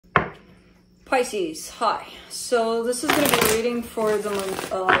Pisces, hi. So this is going to be a reading for the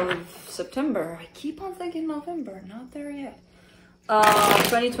month of September. I keep on thinking November, not there yet.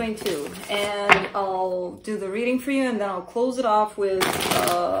 2022. And I'll do the reading for you and then I'll close it off with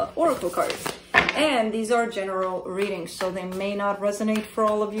oracle cards. And these are general readings, so they may not resonate for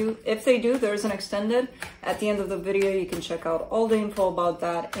all of you. If they do, there's an extended. At the end of the video, you can check out all the info about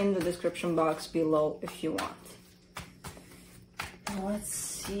that in the description box below if you want. Let's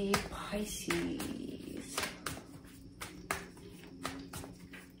see, Pisces.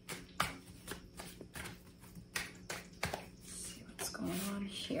 Let's see what's going on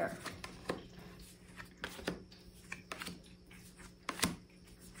here.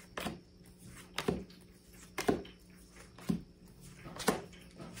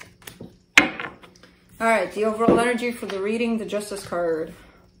 All right, the overall energy for the reading, the Justice card.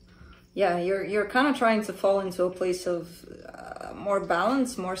 Yeah, you're kind of trying to fall into a place of more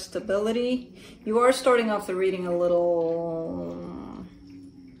balance, more stability. You are starting off the reading a little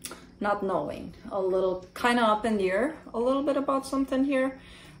not knowing, a little kind of up in the air, a little bit about something here.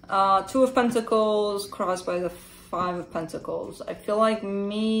 Two of Pentacles crossed by the Five of Pentacles. I feel like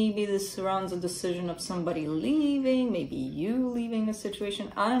maybe this surrounds a decision of somebody leaving, maybe you leaving a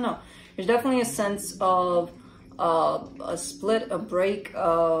situation. I don't know. There's definitely a sense of a split, a break,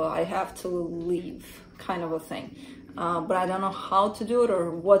 I have to leave kind of a thing. But I don't know how to do it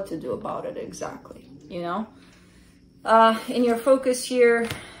or what to do about it exactly, you know? In your focus here,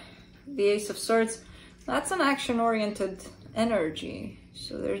 the Ace of Swords, that's an action-oriented energy.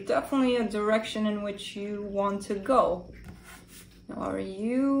 So there's definitely a direction in which you want to go. Now, are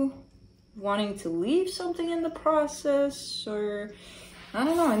you wanting to leave something in the process, or I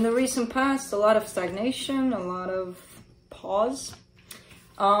don't know, in the recent past, a lot of stagnation, a lot of pause.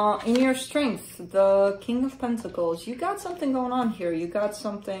 In your strength, the King of Pentacles, you got something going on here. You got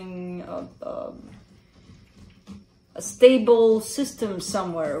something, a stable system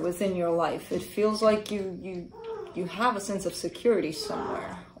somewhere within your life. It feels like you have a sense of security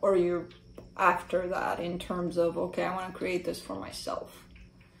somewhere, or you're after that in terms of, okay, I want to create this for myself.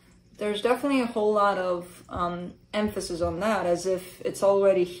 There's definitely a whole lot of emphasis on that, as if it's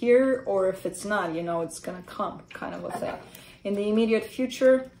already here, or if it's not, you know, it's gonna come, kind of a thing. In the immediate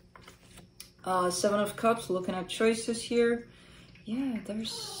future, Seven of Cups, looking at choices here. Yeah,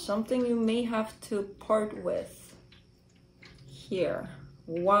 there's something you may have to part with here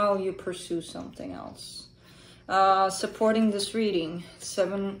while you pursue something else. Supporting this reading,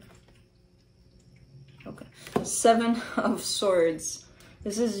 Seven of Swords.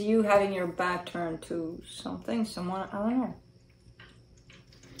 This is you having your back turned to something, someone, I don't know.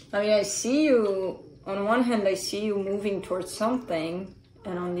 I mean, I see you, on one hand, I see you moving towards something,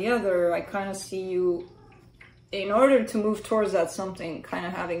 and on the other, I kind of see you, in order to move towards that something, kind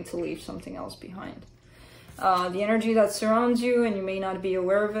of having to leave something else behind. The energy that surrounds you, and you may not be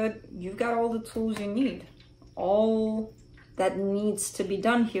aware of it, you've got all the tools you need. All that needs to be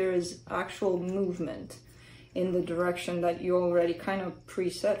done here is actual movement in the direction that you already kind of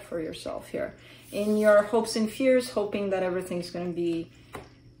preset for yourself here. In your hopes and fears, hoping that everything's going to be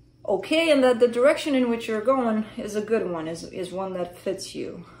okay and that the direction in which you're going is a good one, is one that fits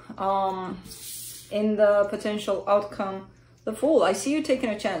you. In the potential outcome, the Fool, I see you taking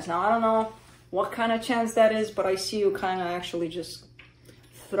a chance. Now, I don't know what kind of chance that is, but I see you kind of actually just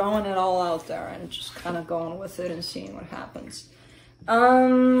throwing it all out there and just kind of going with it and seeing what happens.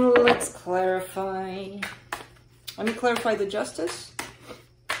 Let's clarify. Let me clarify the Justice.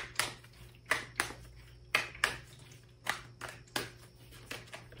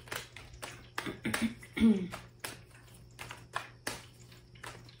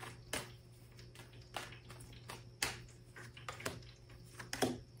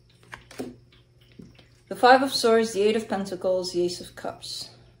 The Five of Swords, the Eight of Pentacles, the Ace of Cups.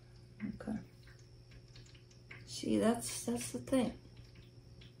 Okay. See, that's the thing.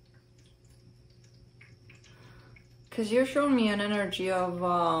 Because you're showing me an energy of,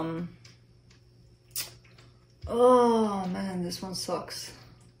 oh man, this one sucks.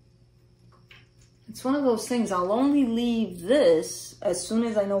 It's one of those things, I'll only leave this as soon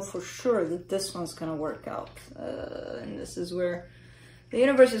as I know for sure that this one's going to work out. And this is where the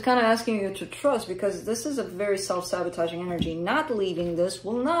universe is kind of asking you to trust, because this is a very self-sabotaging energy. Not leaving this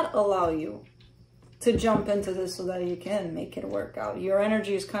will not allow you to jump into this so that you can make it work out. Your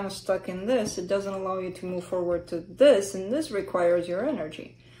energy is kind of stuck in this. It doesn't allow you to move forward to this, and this requires your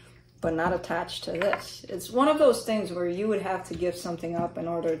energy, but not attached to this. It's one of those things where you would have to give something up in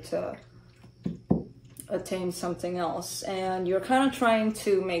order to attain something else, and you're kind of trying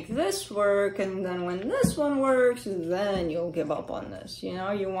to make this work, and then when this one works, then you'll give up on this. You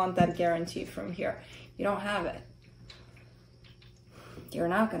know, you want that guarantee from here. You don't have it. You're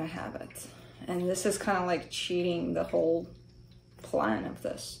not gonna have it, and this is kind of like cheating the whole plan of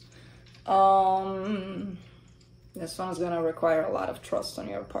this. This one is gonna require a lot of trust on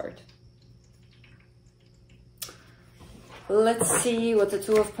your part. Let's see what the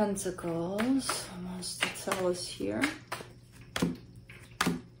Two of Pentacles wants to tell us here.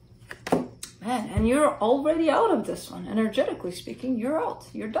 Man, and you're already out of this one. Energetically speaking, you're out.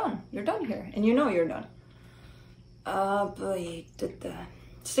 You're done. You're done here. And you know you're done. But you did that.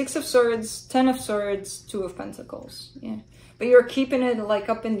 Six of Swords, 10 of Swords, 2 of Pentacles. Yeah. But you're keeping it like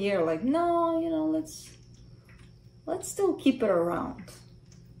up in the air. Like, no, you know, let's still keep it around.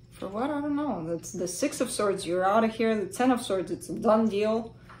 For what? I don't know. That's the 6 of Swords, you're out of here. The 10 of Swords, it's a done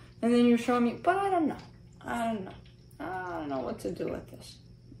deal. And then you're showing me, but I don't know. I don't know what to do with this.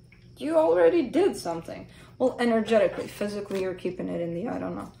 You already did something. Well, energetically, physically, you're keeping it in the I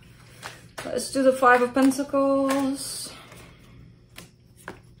don't know. Let's do the 5 of Pentacles.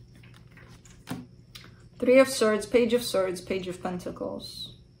 3 of Swords, Page of Swords, Page of Pentacles.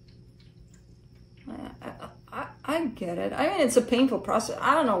 I get it. I mean, it's a painful process.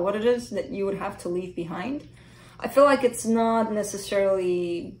 I don't know what it is that you would have to leave behind. I feel like it's not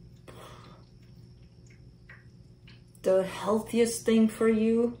necessarily the healthiest thing for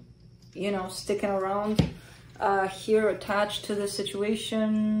you, you know, sticking around here attached to the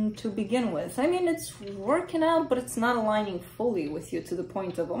situation to begin with. I mean, it's working out, but it's not aligning fully with you to the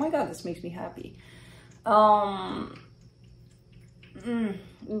point of, oh my God, this makes me happy.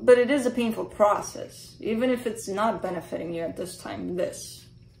 But it is a painful process, even if it's not benefiting you at this time,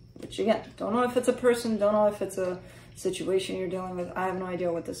 which again, don't know if it's a person, don't know if it's a situation you're dealing with. I have no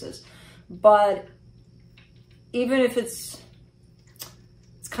idea what this is. But even if it's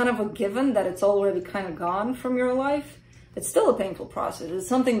kind of a given that it's already kind of gone from your life, it's still a painful process. It's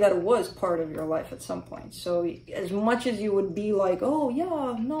something that was part of your life at some point. So as much as you would be like, oh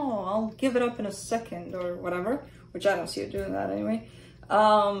yeah, no, I'll give it up in a second or whatever, which I don't see you doing that anyway.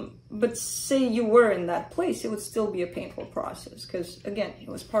 But say you were in that place, it would still be a painful process because, again, it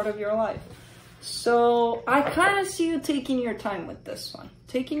was part of your life. So I kind of see you taking your time with this one.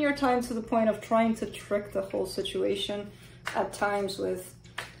 Taking your time to the point of trying to trick the whole situation at times with,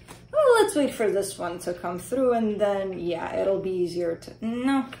 oh, let's wait for this one to come through and then, yeah, it'll be easier to...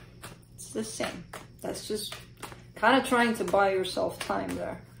 No, it's the same. That's just kind of trying to buy yourself time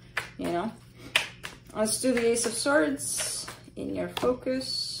there, you know? Let's do the Ace of Swords in your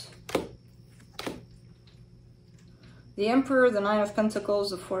focus. The Emperor, the 9 of Pentacles,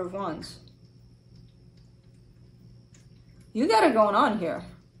 the 4 of Wands. You got it going on here.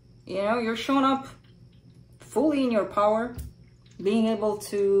 You know, you're showing up fully in your power, being able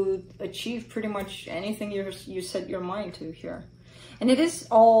to achieve pretty much anything you set your mind to here. And it is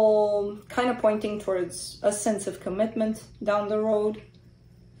all kind of pointing towards a sense of commitment down the road.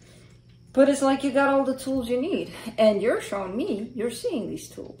 But it's like you got all the tools you need. And you're showing me, you're seeing these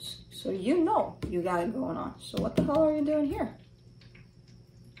tools. So you know you got it going on. So what the hell are you doing here?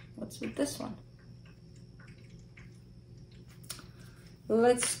 What's with this one?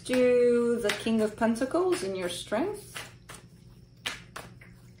 Let's do the King of Pentacles in your strength.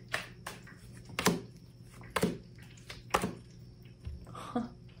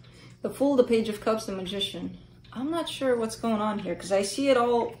 The Fool, the Page of Cups, the Magician. I'm not sure what's going on here because I see it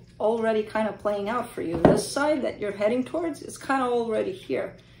all already kind of playing out for you. This side that you're heading towards is kind of already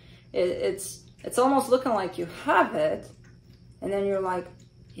here. It's almost looking like you have it, and then you're like,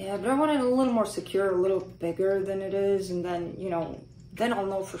 yeah, but I want it a little more secure, a little bigger than it is, and then, you know, then I'll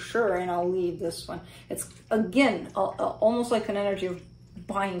know for sure and I'll leave this one. It's, again, almost like an energy of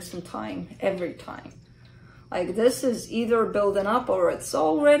buying some time every time. Like, this is either building up or it's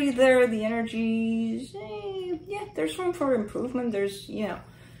already there. The energy, yeah, there's room for improvement. There's, you know,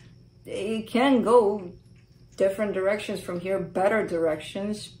 it can go different directions from here, better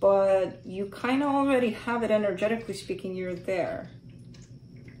directions, but you kind of already have it energetically speaking. You're there.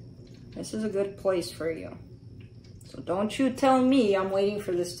 This is a good place for you. So don't you tell me I'm waiting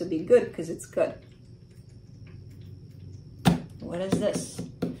for this to be good, because it's good. What is this?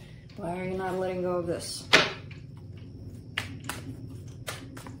 Why are you not letting go of this?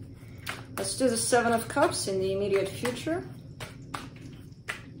 Let's do the 7 of Cups in the immediate future.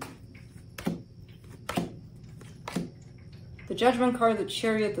 The Judgment card, the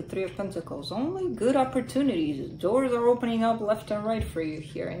Chariot, the 3 of Pentacles. Only good opportunities. Doors are opening up left and right for you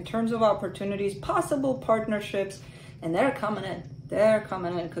here. In terms of opportunities, possible partnerships, and they're coming in They're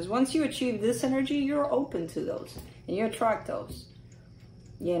coming in, because once you achieve this energy, you're open to those, and you attract those.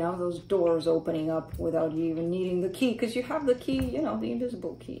 You know, those doors opening up without you even needing the key, because you have the key, you know, the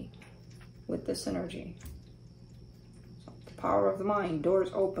invisible key with this energy. So, the power of the mind,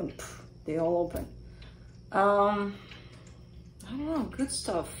 doors open, they all open. I don't know, good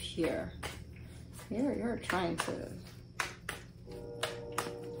stuff here. You're trying to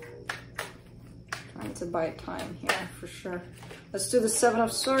buy time here for sure. Let's do the Seven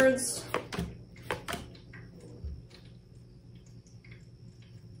of Swords.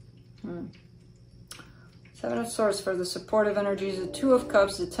 Seven of Swords for the supportive energies, the Two of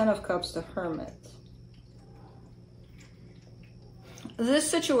Cups, the Ten of Cups, the Hermit. This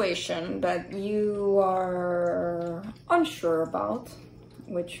situation that you are unsure about,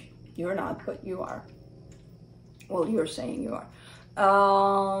 which you're not, but you are. Well, you're saying you are.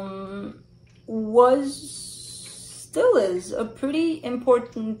 Still is a pretty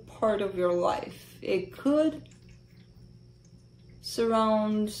important part of your life. It could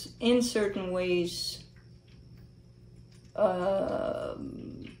surround, in certain ways, a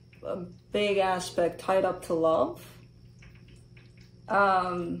big aspect tied up to love.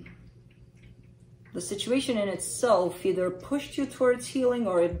 The situation in itself either pushed you towards healing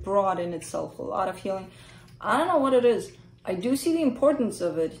or it brought in itself a lot of healing. I don't know what it is. I do see the importance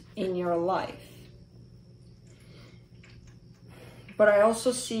of it in your life. But I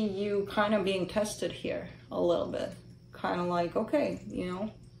also see you kind of being tested here a little bit. Kind of like, okay, you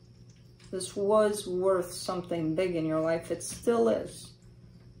know, this was worth something big in your life. It still is.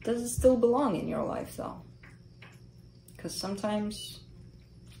 Does it still belong in your life though? Because sometimes,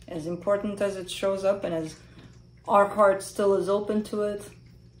 as important as it shows up and as our heart still is open to it,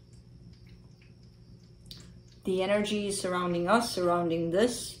 the energy surrounding us, surrounding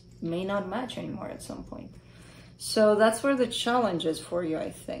this, may not match anymore at some point. So that's where the challenge is for you, I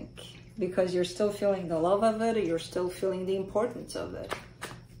think. Because you're still feeling the love of it, or you're still feeling the importance of it.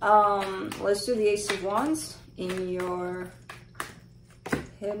 Let's do the Ace of Wands in your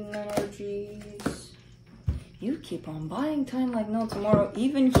hidden energies. You keep on buying time like no tomorrow,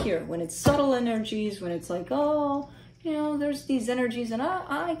 even here, when it's subtle energies, when it's like, oh, you know, there's these energies and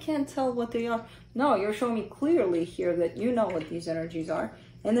I can't tell what they are. No, you're showing me clearly here that you know what these energies are.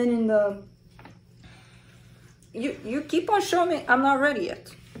 And then in the, you keep on showing me, I'm not ready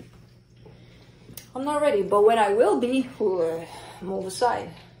yet. I'm not ready, but when I will be, move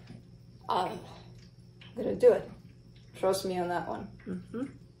aside. I'm gonna do it. Trust me on that one.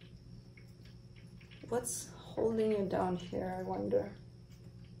 What's holding you down here, I wonder?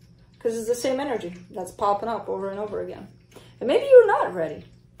 Because it's the same energy that's popping up over and over again. And maybe you're not ready.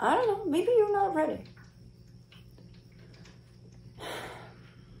 I don't know. Maybe you're not ready.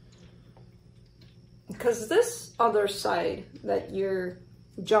 Because this other side that you're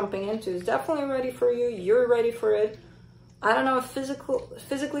jumping into is definitely ready for you. You're ready for it. I don't know if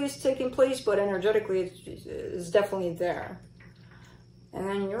physically it's taking place, but energetically it's definitely there. And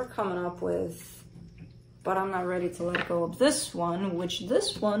then you're coming up with, but I'm not ready to let go of this one, which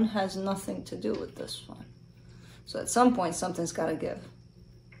this one has nothing to do with this one. So at some point, something's got to give.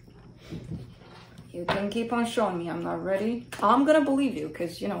 You can keep on showing me I'm not ready. I'm going to believe you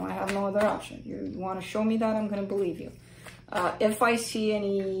because, you know, I have no other option. You want to show me that, I'm going to believe you. If I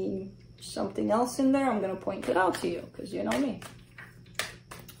see something else in there, I'm going to point it out to you because you know me.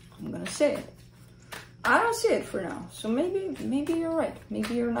 I'm going to say it. I don't see it for now. So maybe you're right.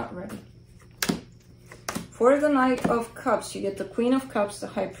 Maybe you're not ready. For the Knight of Cups, you get the Queen of Cups, the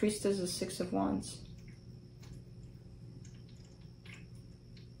High Priestess, the Six of Wands.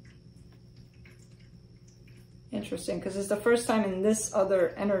 Interesting, because it's the first time in this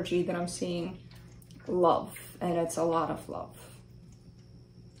other energy that I'm seeing love, and it's a lot of love.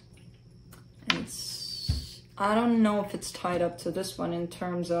 And it's, I don't know if it's tied up to this one in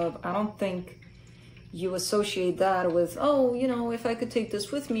terms of, I don't think you associate that with, oh, you know, if I could take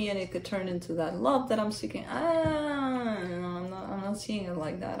this with me and it could turn into that love that I'm seeking. I'm not seeing it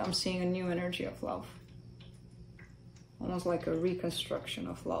like that. I'm seeing a new energy of love. Almost like a reconstruction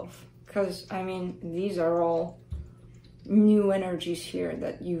of love. Because, I mean, these are all new energies here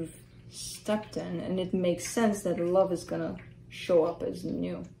that you've stepped in. And it makes sense that love is going to show up as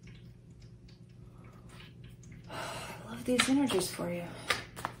new. I love these energies for you.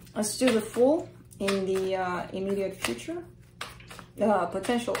 Let's do the Fool in the immediate future.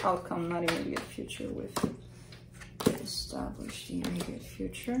 Potential outcome, not immediate future. We've established the immediate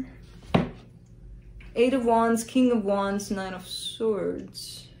future. Eight of Wands, King of Wands, Nine of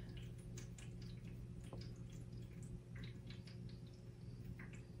Swords.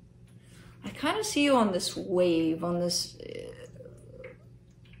 I kind of see you on this wave, on this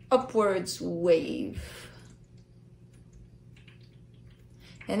upwards wave.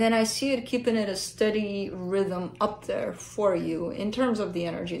 And then I see it keeping it a steady rhythm up there for you in terms of the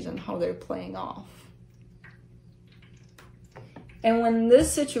energies and how they're playing off. And when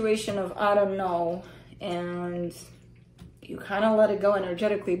this situation of I don't know, and you kind of let it go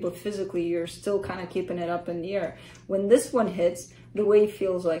energetically, but physically you're still kind of keeping it up in the air. When this one hits, the wave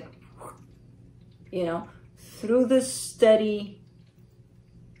feels like, you know, through this steady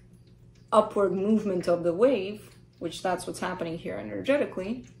upward movement of the wave, which that's what's happening here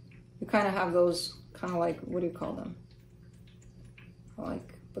energetically, you kind of have those kind of like, what do you call them?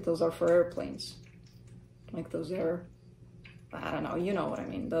 Like, but those are for airplanes. Like those air, I don't know, you know what I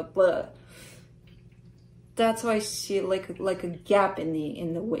mean. That's why I see it like a gap in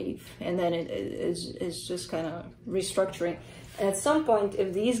the wave, and then it is just kind of restructuring. And at some point,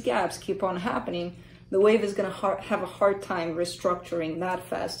 if these gaps keep on happening, the wave is going to have a hard time restructuring that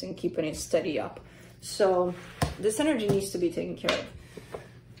fast and keeping it steady up. So this energy needs to be taken care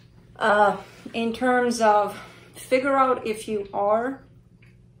of. In terms of figure out if you are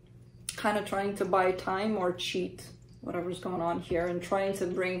kind of trying to buy time or cheat whatever's going on here and trying to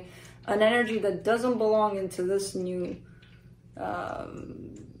bring an energy that doesn't belong into this new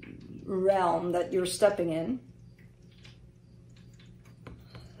realm that you're stepping in.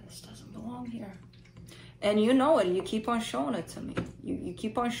 This doesn't belong here. And you know it, you keep on showing it to me. You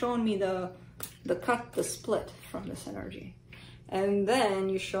keep on showing me the cut, the split from this energy. And then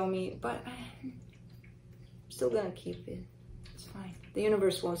you show me, but I'm still gonna keep it. It's fine. The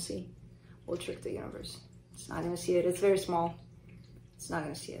universe won't see. We'll trick the universe. It's not gonna see it. It's very small. It's not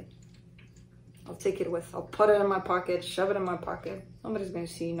gonna see it. I'll take it with, I'll put it in my pocket, shove it in my pocket. Nobody's gonna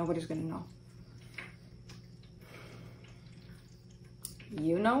see, nobody's gonna know.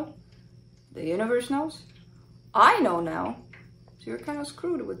 You know, the universe knows, I know now. So you're kind of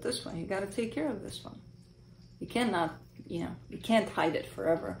screwed with this one. You gotta take care of this one. You cannot, you know, you can't hide it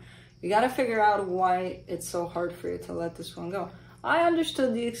forever. You gotta figure out why it's so hard for you to let this one go. I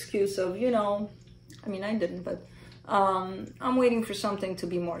understood the excuse of, you know, I mean, I didn't, but I'm waiting for something to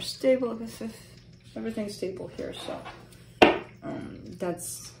be more stable. Everything's stable here, so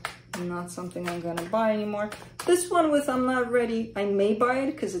that's not something I'm gonna buy anymore. This one with I'm not ready, I may buy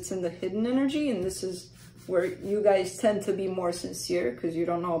it because it's in the hidden energy, and this is where you guys tend to be more sincere because you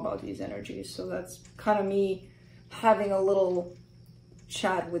don't know about these energies. So that's kind of me having a little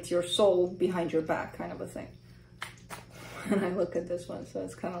chat with your soul behind your back kind of a thing. And I look at this one, so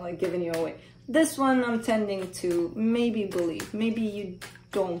it's kind of like giving you away. This one I'm tending to maybe believe. Maybe you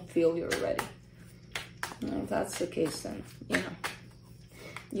don't feel you're ready. And if that's the case, then, you know,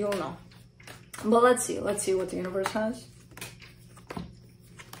 you'll know. But let's see what the universe has.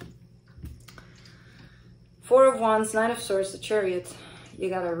 Four of Wands, Knight of Swords, the Chariot. You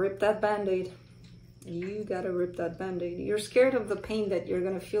gotta rip that Band-Aid. You gotta rip that Band-Aid. You're scared of the pain that you're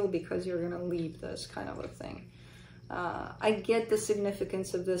gonna feel because you're gonna leave this kind of a thing. I get the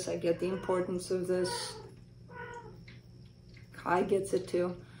significance of this. I get the importance of this. Kai gets it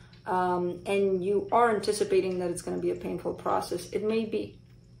too. And you are anticipating that it's going to be a painful process. It may be,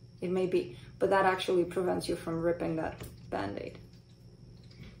 but that actually prevents you from ripping that Band-Aid.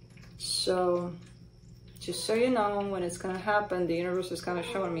 So, just so you know, when it's going to happen, the universe is kind of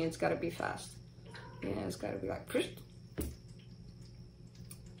showing me it's got to be fast. Yeah, it's got to be like, Psh.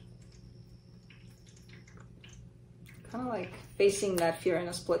 Kind of like facing that fear in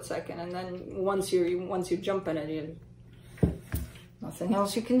a split second, and then once you jump in it, nothing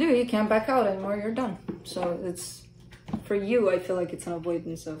else you can do. You can't back out anymore. You're done. So it's, for you, I feel like it's an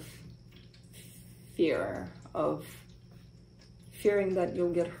avoidance of fear, of fearing that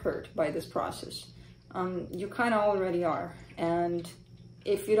you'll get hurt by this process. You kind of already are, and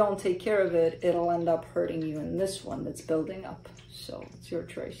if you don't take care of it, it'll end up hurting you in this one that's building up. So it's your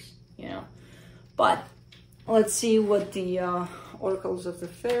choice, you know. But let's see what the oracles of the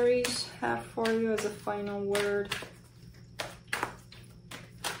fairies have for you as a final word.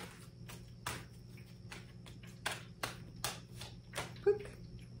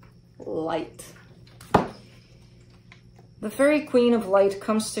 Light. The fairy queen of light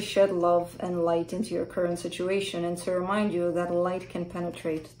comes to shed love and light into your current situation and to remind you that light can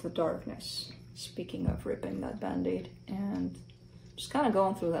penetrate the darkness. Speaking of ripping that Band-Aid and just kind of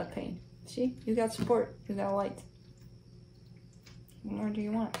going through that pain. See, you got support, you got light. What more do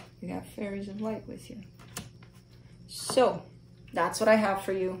you want? You got fairies of light with you. So that's what I have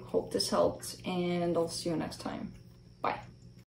for you. Hope this helped, and I'll see you next time.